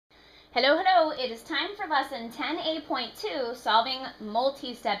Hello, hello, it is time for lesson 10A.2, solving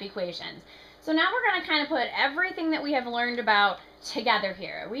multi-step equations. So now we're going to kind of put everything that we have learned about together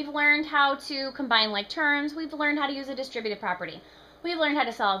here. We've learned how to combine like terms, we've learned how to use a distributive property. We've learned how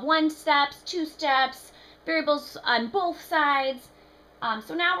to solve one steps, two steps, variables on both sides.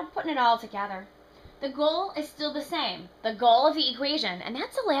 So now we're putting it all together. The goal is still the same, the goal of the equation, and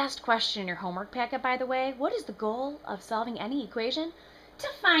that's the last question in your homework packet, by the way. What is the goal of solving any equation? To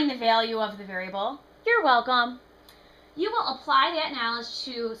find the value of the variable. You're welcome. You will apply that knowledge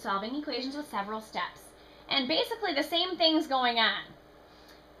to solving equations with several steps. And basically the same thing's going on.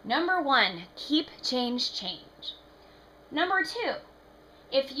 Number one, keep, change, change. Number two,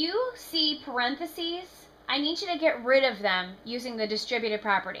 if you see parentheses, I need you to get rid of them using the distributive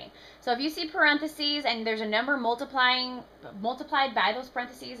property. So if you see parentheses and there's a number multiplied by those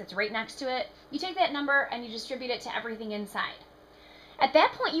parentheses, it's right next to it, you take that number and you distribute it to everything inside. At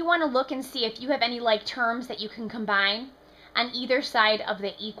that point, you want to look and see if you have any like terms that you can combine on either side of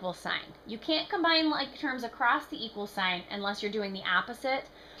the equal sign. You can't combine like terms across the equal sign unless you're doing the opposite,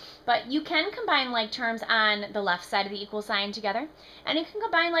 but you can combine like terms on the left side of the equal sign together, and you can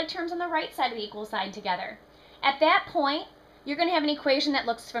combine like terms on the right side of the equal sign together. At that point, you're going to have an equation that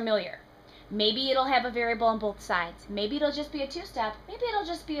looks familiar. Maybe it'll have a variable on both sides. Maybe it'll just be a two-step. Maybe it'll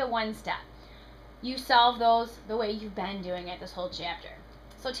just be a one-step. You solve those the way you've been doing it this whole chapter.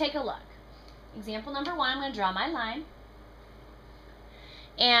 So take a look. Example number one, I'm going to draw my line.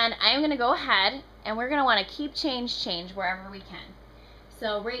 And I'm going to go ahead and we're going to want to keep, change, change wherever we can.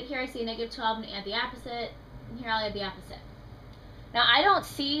 So right here I see a negative 12 and add the opposite. And here I'll add the opposite. Now I don't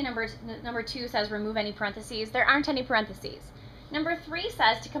see number two says remove any parentheses. There aren't any parentheses. Number three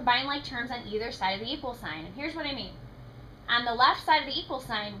says to combine like terms on either side of the equal sign. And here's what I mean. On the left side of the equal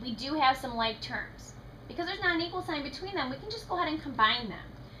sign, we do have some like terms. Because there's not an equal sign between them, we can just go ahead and combine them.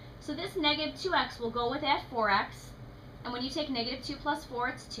 So this negative 2x will go with that 4x. And when you take negative 2 plus 4,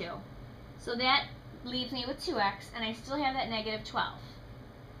 it's 2. So that leaves me with 2x, and I still have that negative 12.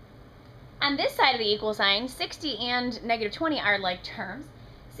 On this side of the equal sign, 60 and negative 20 are like terms.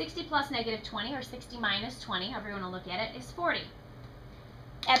 60 plus negative 20, or 60 minus 20, however you want to look at it, is 40.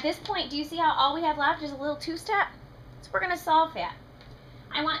 At this point, do you see how all we have left is a little two-step? So we're going to solve that.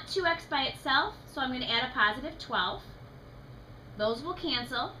 I want 2x by itself, so I'm going to add a positive 12. Those will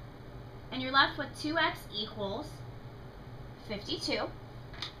cancel, and you're left with 2x equals 52.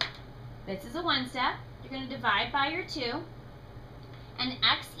 This is a one-step. You're going to divide by your 2, and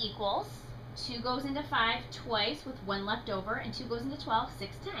x equals 2 goes into 5 twice with 1 left over, and 2 goes into 12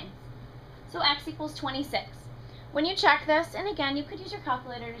 6 times. So x equals 26. When you check this, and again, you could use your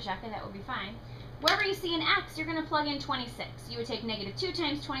calculator to check it, that would be fine. Wherever you see an x, you're going to plug in 26. You would take negative 2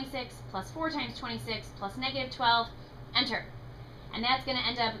 times 26 plus 4 times 26 plus negative 12, enter. And that's going to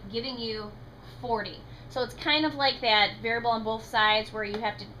end up giving you 40. So it's kind of like that variable on both sides where you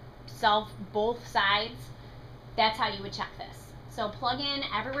have to solve both sides. That's how you would check this. So plug in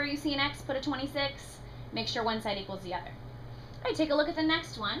everywhere you see an x, put a 26, make sure one side equals the other. All right, take a look at the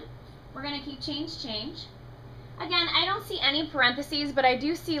next one. We're going to keep, change, change. Again, I don't see any parentheses, but I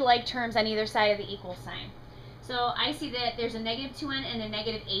do see like terms on either side of the equal sign. So I see that there's a negative 2n and a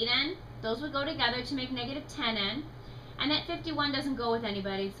negative 8n. Those would go together to make negative 10n. And that 51 doesn't go with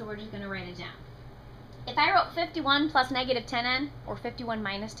anybody, so we're just going to write it down. If I wrote 51 plus negative 10n, or 51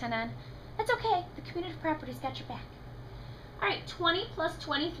 minus 10n, that's okay. The commutative property's got your back. All right, 20 plus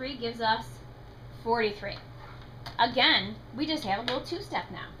 23 gives us 43. Again, we just have a little two-step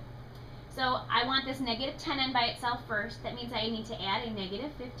now. So I want this negative 10n by itself first. That means I need to add a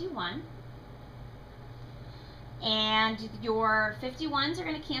negative 51. And your 51s are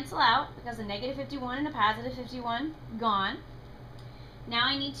going to cancel out because a negative 51 and a positive 51 gone. Now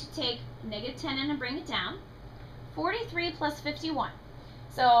I need to take negative 10n and bring it down. 43 plus 51.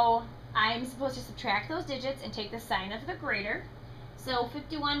 So I'm supposed to subtract those digits and take the sign of the greater. So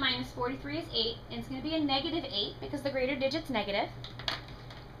 51 minus 43 is 8, and it's going to be a negative 8 because the greater digit's negative.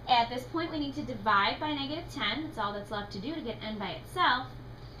 At this point, we need to divide by negative 10. That's all that's left to do to get n by itself.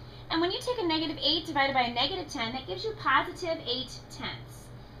 And when you take a negative 8 divided by a negative 10, that gives you positive 8 tenths.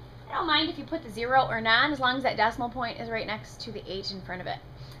 I don't mind if you put the 0 or not, as long as that decimal point is right next to the 8 in front of it.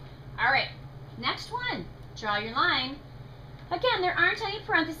 All right, next one. Draw your line. Again, there aren't any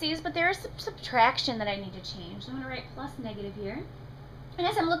parentheses, but there is some subtraction that I need to change. So I'm going to write plus negative here. And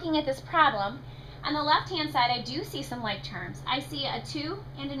as I'm looking at this problem, on the left-hand side, I do see some like terms. I see a 2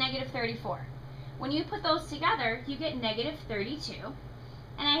 and a negative 34. When you put those together, you get negative 32.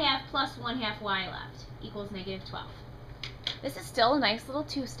 And I have plus 1/2 y left, equals negative 12. This is still a nice little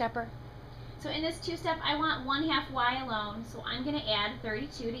two-stepper. So in this two-step, I want 1/2 y alone, so I'm going to add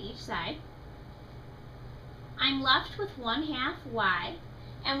 32 to each side. I'm left with 1/2 y,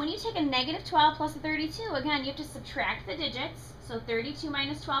 and when you take a negative 12 plus a 32, again, you have to subtract the digits, so 32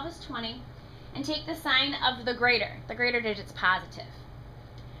 minus 12 is 20, and take the sign of the greater. The greater digit's positive.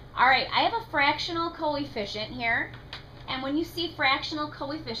 All right, I have a fractional coefficient here, and when you see fractional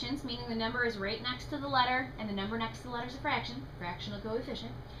coefficients, meaning the number is right next to the letter, and the number next to the letter is a fraction, fractional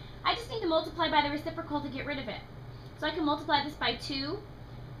coefficient, I just need to multiply by the reciprocal to get rid of it. So I can multiply this by 2,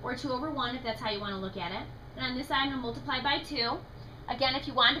 or 2 over 1 if that's how you want to look at it. And on this side, I'm going to multiply by 2. Again, if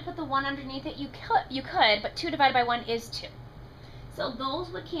you wanted to put the 1 underneath it, you could, but 2 divided by 1 is 2. So those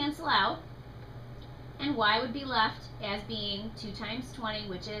would cancel out, and y would be left as being 2 times 20,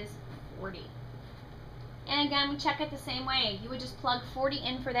 which is 40. And again, we check it the same way. You would just plug 40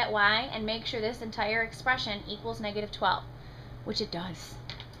 in for that y and make sure this entire expression equals negative 12, which it does.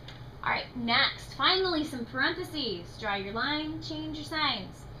 All right, next, finally some parentheses. Draw your line, change your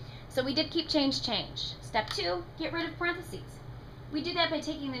signs. So we did keep change. Step 2, get rid of parentheses. We did that by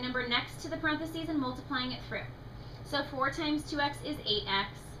taking the number next to the parentheses and multiplying it through. So 4 times 2x is 8x.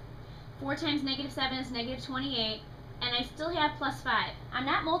 4 times negative 7 is negative 28. And I still have plus 5. I'm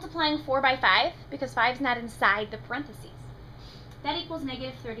not multiplying 4 by 5 because 5 is not inside the parentheses. That equals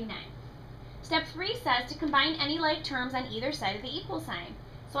negative 39. Step 3 says to combine any like terms on either side of the equal sign.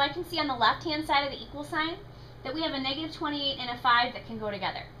 So I can see on the left-hand side of the equal sign that we have a negative 28 and a 5 that can go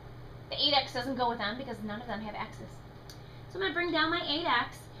together. The 8x doesn't go with them because none of them have x's. So I'm going to bring down my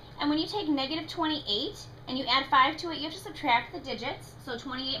 8x, and when you take negative 28 and you add 5 to it, you have to subtract the digits. So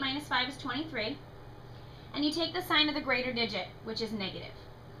 28 minus 5 is 23. And you take the sign of the greater digit, which is negative.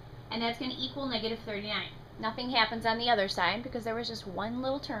 And that's going to equal negative 39. Nothing happens on the other side because there was just one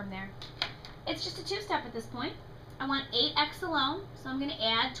little term there. It's just a two-step at this point. I want 8x alone, so I'm going to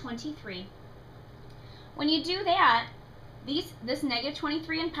add 23. When you do that, this negative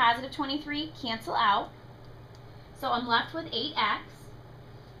 23 and positive 23 cancel out. So I'm left with 8x.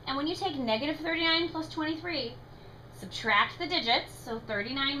 And when you take negative 39 plus 23, subtract the digits. So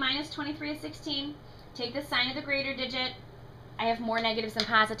 39 minus 23 is 16. Take the sign of the greater digit. I have more negatives than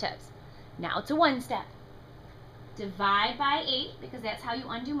positives. Now it's a one-step. Divide by 8, because that's how you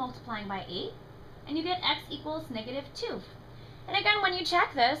undo multiplying by 8. And you get x equals negative 2. And again, when you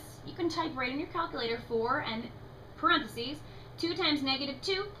check this, you can type right in your calculator 4 and parentheses, 2 times negative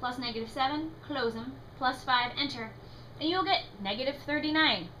 2 plus negative 7, close them, plus 5, enter. And you'll get negative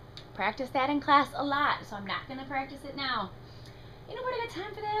 39. Practice that in class a lot, so I'm not going to practice it now. You know what, I got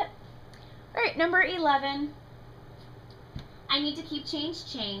time for that? All right, number 11. I need to keep change.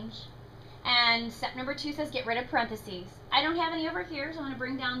 And step number 2 says get rid of parentheses. I don't have any over here, so I'm going to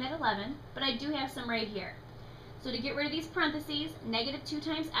bring down that 11, but I do have some right here. So to get rid of these parentheses, negative 2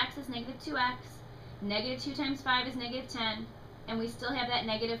 times x is negative 2x, negative 2 times 5 is negative 10, and we still have that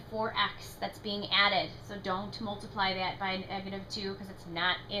negative 4x that's being added. So don't multiply that by negative 2 because it's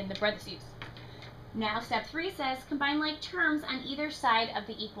not in the parentheses. Now step 3 says combine like terms on either side of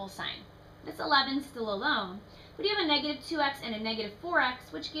the equal sign. This 11 is still alone, but you have a negative 2x and a negative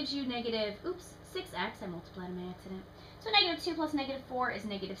 4x, which gives you negative, 6x. I multiplied in my accident. So negative 2 plus negative 4 is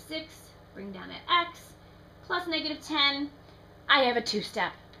negative 6. Bring down that x. Plus negative 10. I have a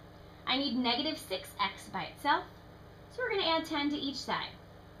two-step. I need negative 6x by itself, so we're going to add 10 to each side.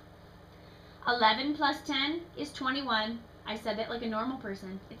 11 plus 10 is 21. I said that like a normal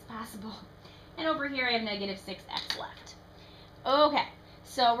person. It's possible. And over here I have negative 6x left. Okay.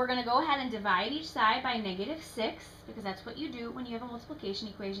 So we're going to go ahead and divide each side by negative 6, because that's what you do when you have a multiplication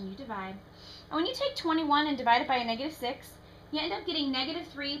equation, you divide. And when you take 21 and divide it by a negative 6, you end up getting negative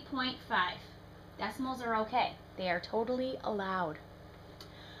 3.5. Decimals are okay. They are totally allowed.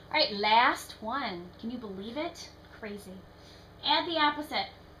 All right, last one. Can you believe it? Crazy. Add the opposite.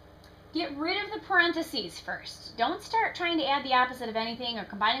 Get rid of the parentheses first. Don't start trying to add the opposite of anything or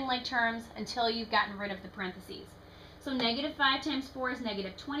combining like terms until you've gotten rid of the parentheses. So negative 5 times 4 is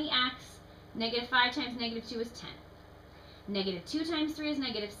negative 20x. Negative 5 times negative 2 is 10. Negative 2 times 3 is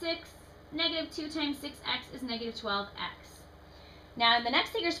negative 6. Negative 2 times 6x is negative 12x. Now, the next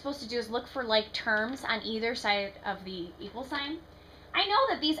thing you're supposed to do is look for like terms on either side of the equal sign. I know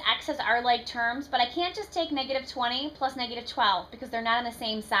that these x's are like terms, but I can't just take negative 20 plus negative 12 because they're not on the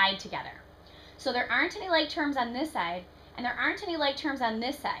same side together. So there aren't any like terms on this side, and there aren't any like terms on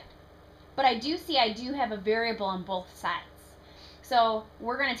this side. But I do have a variable on both sides. So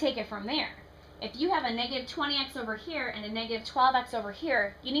we're going to take it from there. If you have a negative 20x over here and a negative 12x over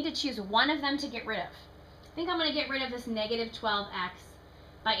here, you need to choose one of them to get rid of. I think I'm going to get rid of this negative 12x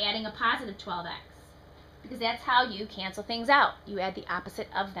by adding a positive 12x, because that's how you cancel things out. You add the opposite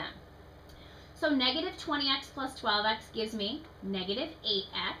of them. So negative 20x plus 12x gives me negative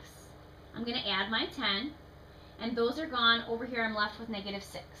 8x. I'm going to add my 10, and those are gone. Over here I'm left with negative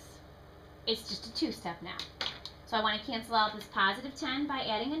 6. It's just a two-step now. So I want to cancel out this positive 10 by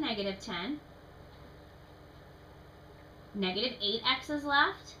adding a negative 10. Negative 8x is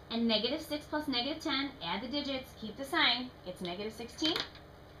left, and negative 6 plus negative 10, add the digits, keep the sign, it's negative 16.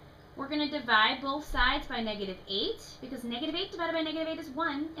 We're going to divide both sides by negative 8, because negative 8 divided by negative 8 is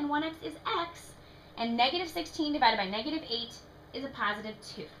 1, and 1x is x, and negative 16 divided by negative 8 is a positive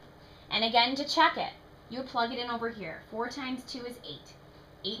 2. And again, to check it, you would plug it in over here. 4 times 2 is 8.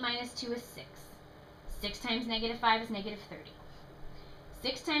 8 minus 2 is 6. 6 times negative 5 is negative 30.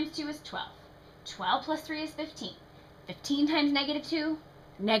 6 times 2 is 12. 12 plus 3 is 15. 15 times negative 2,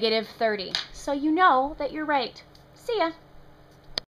 negative 30. So you know that you're right. See ya.